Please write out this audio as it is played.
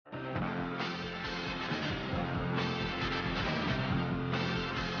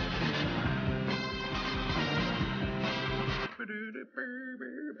Good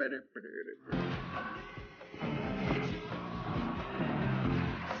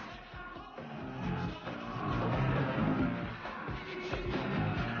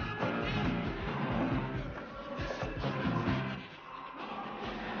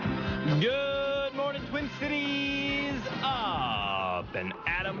morning, Twin Cities. Up and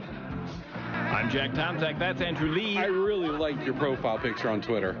Adam. I'm Jack Tomczak. That's Andrew Lee. I really like your profile picture on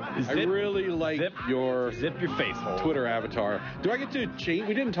Twitter. I really like your zip your face hole. Twitter avatar. Do I get to change?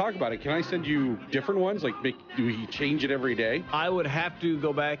 We didn't talk about it. Can I send you different ones? Like, do we change it every day? I would have to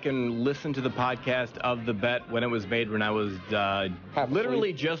go back and listen to the podcast of the bet when it was made, when I was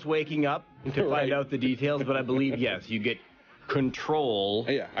literally just waking up to find out the details. But I believe, yes, you get control.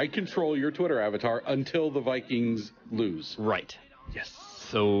 Yeah, I control your Twitter avatar until the Vikings lose. Right. Yes.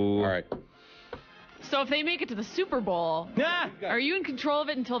 So. All right. So if they make it to the Super Bowl, are you in control of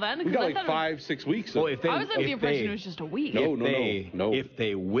it until then? We got like 5-6 weeks. Well, if they, I was under the impression it was just a week. No. If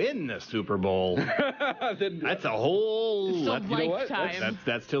they win the Super Bowl, then, that's a whole. Still that's, lifetime.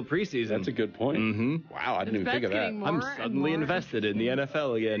 That's still preseason. That's a good point. Mm-hmm. Wow, I didn't even think of that. I'm suddenly invested in the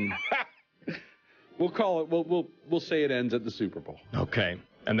NFL again. We'll call it. We'll say it ends at the Super Bowl. Okay,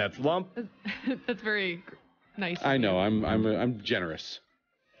 and that's lump. That's very nice. I know. I'm generous.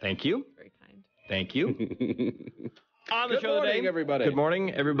 Thank you. Very kind. Thank you. On the show today, everybody. Good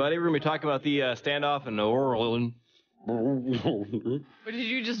morning, everybody. We're going to be talking about the standoff in New Orleans. But did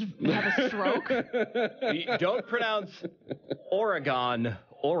you just have a stroke? Don't pronounce Oregon.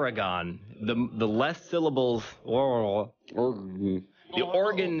 The less syllables. The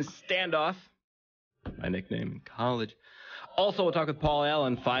Oregon standoff. My nickname in college. Also, we'll talk with Paul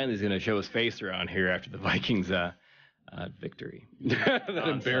Allen. Finally, he's going to show his face around here after the Vikings victory. That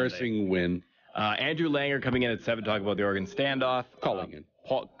embarrassing win. Andrew Langer coming in at 7 talking about the Oregon standoff. Calling in.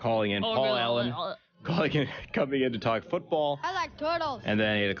 Paul Allen coming in to talk football. I like turtles. And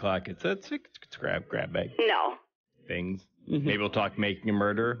then 8 o'clock, it's grab bag. No. Things. Maybe we'll talk making a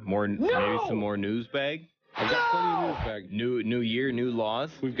murder. Maybe some more news bag. I've got plenty of news bag. New year, new laws.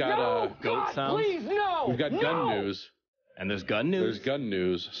 We've got goat sounds. Please, no. We've got gun news. And there's gun news. There's gun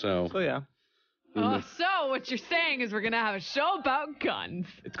news. So yeah. So what you're saying is we're going to have a show about guns.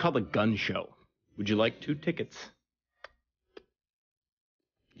 It's called a gun show. Would you like 2 tickets?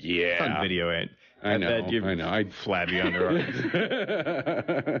 Yeah. It's on video, ain't? I know. I'd flabby underarms.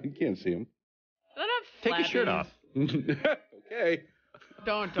 I can't see him. Take your shirt off. Okay.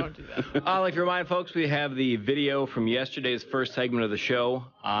 Don't do that. I'd like to remind folks we have the video from yesterday's first segment of the show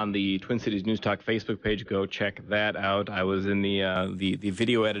on the Twin Cities News Talk Facebook page. Go check that out. I was in the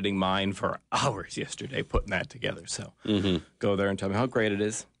video editing mine for hours yesterday putting that together. So go there and tell me how great it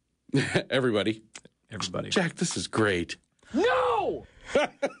is. Everybody. Jack, this is great. No!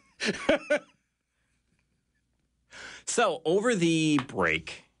 So over the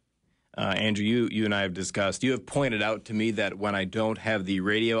break, Andrew, you and I have discussed, you have pointed out to me that when I don't have the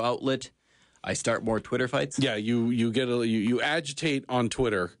radio outlet, I start more Twitter fights. Yeah, you agitate on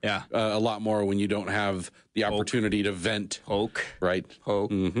Twitter. Yeah. A lot more when you don't have the opportunity to vent. Poke. Right. Poke.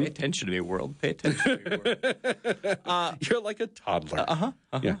 Pay attention to me, world. Pay attention to me, world. You're like a toddler.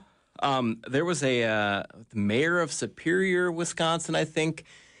 Yeah. There was the mayor of Superior, Wisconsin, I think,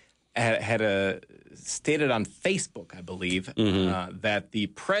 had stated on Facebook, I believe, that the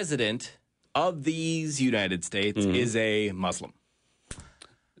president of these United States is a Muslim.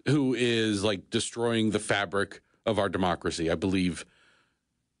 Who is like destroying the fabric of our democracy, I believe.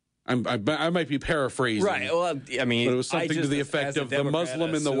 I might be paraphrasing. Right. Well, I mean, but it was something to the effect of the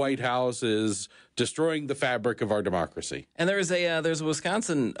Muslim in the White House is destroying the fabric of our democracy. And there's a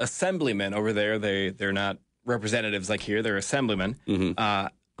Wisconsin assemblyman over there. They're not representatives like here. They're assemblymen.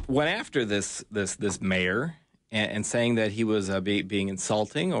 Went after this mayor and saying that he was being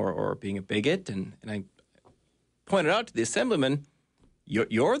insulting or being a bigot. And I pointed out to the assemblyman,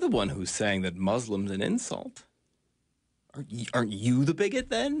 you're the one who's saying that Muslim's an insult. Aren't you the bigot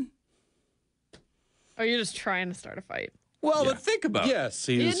then? Oh, you're just trying to start a fight. Well, but think about it. Yes,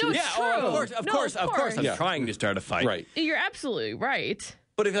 he's... Yeah, no, it's true. Of course, I'm trying to start a fight. Right. You're absolutely right.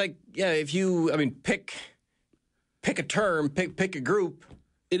 But if you pick a term, pick a group.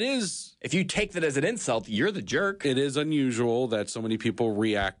 It is... If you take that as an insult, you're the jerk. It is unusual that so many people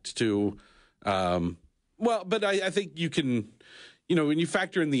react to... but I think you can... when you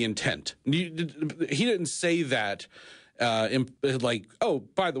factor in the intent. He didn't say that... by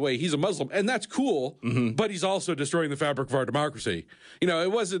the way, he's a Muslim, and that's cool, but he's also destroying the fabric of our democracy.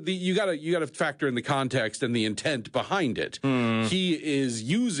 It wasn't you gotta factor in the context and the intent behind it. He is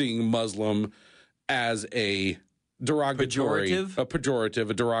using Muslim as a derogatory, a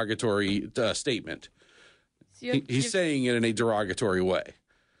derogatory statement. He's saying it in a derogatory way.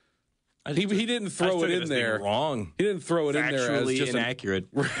 He didn't throw it in there. Wrong. He didn't throw it in there as just inaccurate.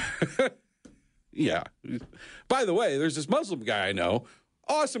 Yeah. By the way, there's this Muslim guy I know.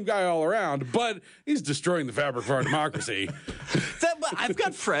 Awesome guy all around, but he's destroying the fabric of our democracy. I've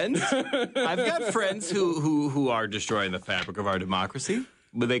got friends. I've got friends who are destroying the fabric of our democracy,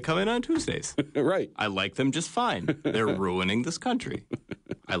 but they come in on Tuesdays. Right. I like them just fine. They're ruining this country.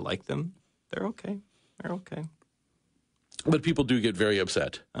 I like them. They're okay. They're okay. But people do get very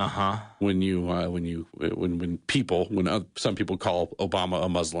upset when some people call Obama a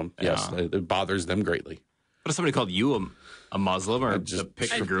Muslim. Yes, it bothers them greatly. But if somebody called you a Muslim or just a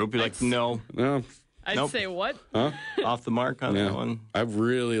picture group, you're like, no. I'd say what? Off the mark on that one. I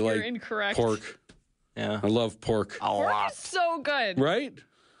really like incorrect. pork. Yeah. I love pork. A lot. Pork is so good. Right?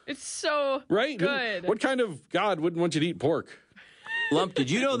 It's so Right? good. What kind of God wouldn't want you to eat pork? Lump,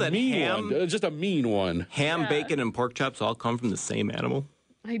 did you know that Just a mean one. Ham, bacon, and pork chops all come from the same animal?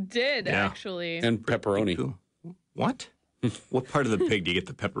 I did, actually. And pepperoni. Cool. What? What part of the pig do you get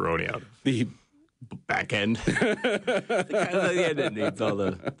the pepperoni out of? The back end. The end that needs all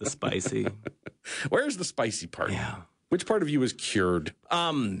the spicy. Where's the spicy part? Yeah. Which part of you is cured?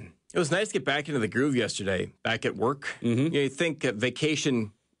 It was nice to get back into the groove yesterday, back at work. Mm-hmm. You think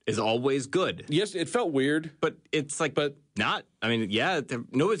vacation is always good. Yes, it felt weird. But it's like, not. I mean,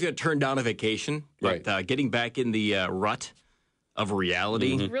 nobody's going to turn down a vacation. But getting back in the rut of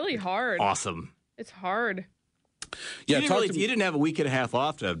reality. It's really hard. Awesome. It's hard. Yeah, you didn't have a week and a half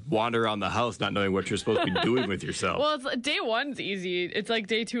off to wander around the house not knowing what you're supposed to be doing with yourself. Well, day one's easy. It's like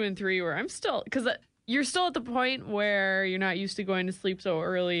day 2 and 3 where I'm still, because you're still at the point where you're not used to going to sleep so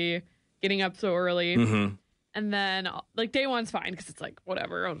early, getting up so early. Mm-hmm. And then, like, day 1's fine because it's like,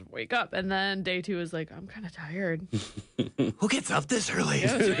 whatever, I'll just wake up. And then day 2 is like, I'm kind of tired. Who gets up this early?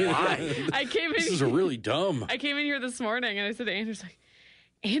 Why? This is really dumb. I came in here this morning and I said to Andrew's like,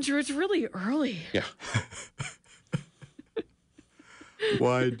 Andrew, it's really early. Yeah.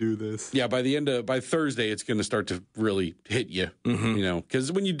 Why do this? Yeah, by Thursday, it's going to start to really hit you,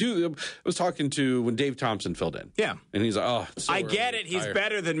 because when you do, I was talking to when Dave Thompson filled in. Yeah. And he's like, oh, so I get it. He's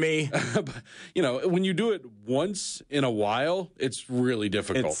better than me. But, when you do it once in a while, it's really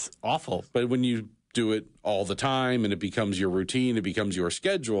difficult. It's awful. But when you do it all the time and it becomes your routine, it becomes your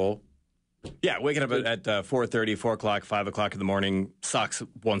schedule. Yeah, waking up at 4:30, 4 o'clock, 5 o'clock in the morning sucks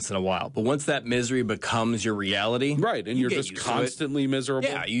once in a while. But once that misery becomes your reality. Right, and you're just constantly miserable.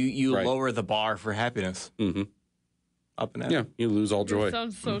 Yeah, you lower the bar for happiness. Mm-hmm. Up and down. Yeah, you lose all joy. It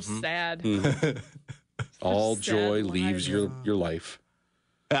sounds so sad. Mm-hmm. All joy leaves your life.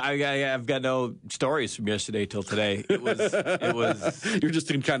 I've got no stories from yesterday till today. It was. You're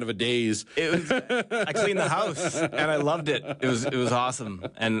just in kind of a daze. I cleaned the house and I loved it. It was awesome.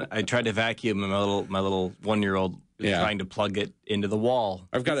 And I tried to vacuum, and my little 1-year-old was trying to plug it into the wall.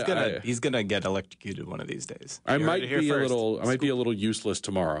 He's gonna get electrocuted one of these days. I might be a little useless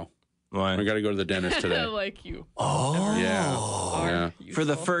tomorrow. Why? I got to go to the dentist today. Like you. Oh. Yeah. For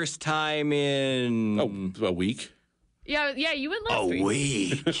the first time in a week. Yeah, you went last week. A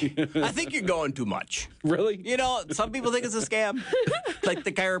week. I think you're going too much. Really? Some people think it's a scam. Like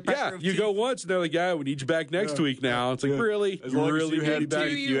the chiropractor. Yeah, you go once, and they're like, we need you back next week now. It's like, really? As long as you have back?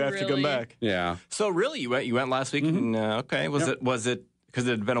 You have to come back. Yeah. So really, you went last week? Mm-hmm. And, okay. Was it because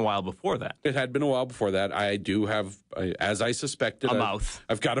it had been a while before that? It had been a while before that. I do have, as I suspected, a mouth.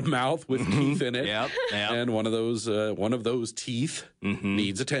 I've got a mouth with teeth in it. Yep. And one of those teeth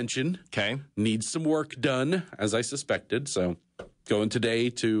needs attention. Okay. Needs some work done, as I suspected. So going today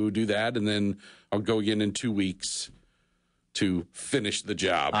to do that, and then I'll go again in 2 weeks to finish the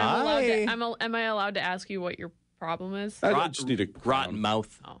job. Am I allowed to ask you what your problem is? I just need a rotten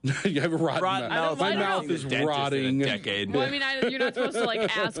mouth. Oh. You have a rotten mouth. My mouth is rotting. Decade. Well, I mean, you're not supposed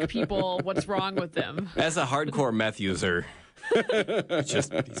to ask people what's wrong with them. As a hardcore meth user, he's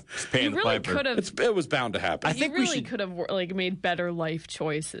paying the piper. It was bound to happen. I think we could have made better life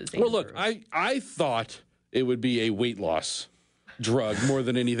choices. Well, look, I thought it would be a weight loss drug more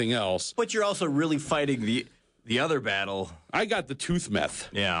than anything else. But you're also really fighting the other battle. I got the tooth meth.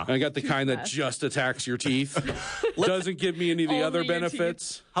 Yeah. I got the kind that just attacks your teeth. Doesn't give me any of the other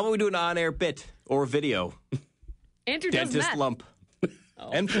benefits. How about we do an on-air bit or video? Andrew Dentist does meth. lump.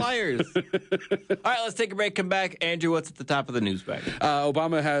 And flyers. All right, let's take a break. Come back. Andrew, what's at the top of the news bag?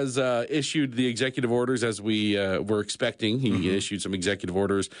 Obama has issued the executive orders as we were expecting. He issued some executive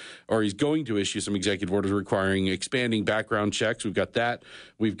orders, or he's going to issue some executive orders requiring expanding background checks. We've got that.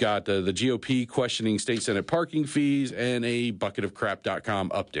 We've got the GOP questioning state Senate parking fees and a bucketofcrap.com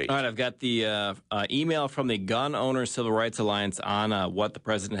update. All right, I've got the email from the Gun Owners Civil Rights Alliance on what the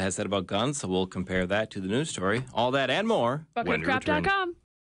president has said about guns, so we'll compare that to the news story. All that and more when we return. Bucketofcrap.com.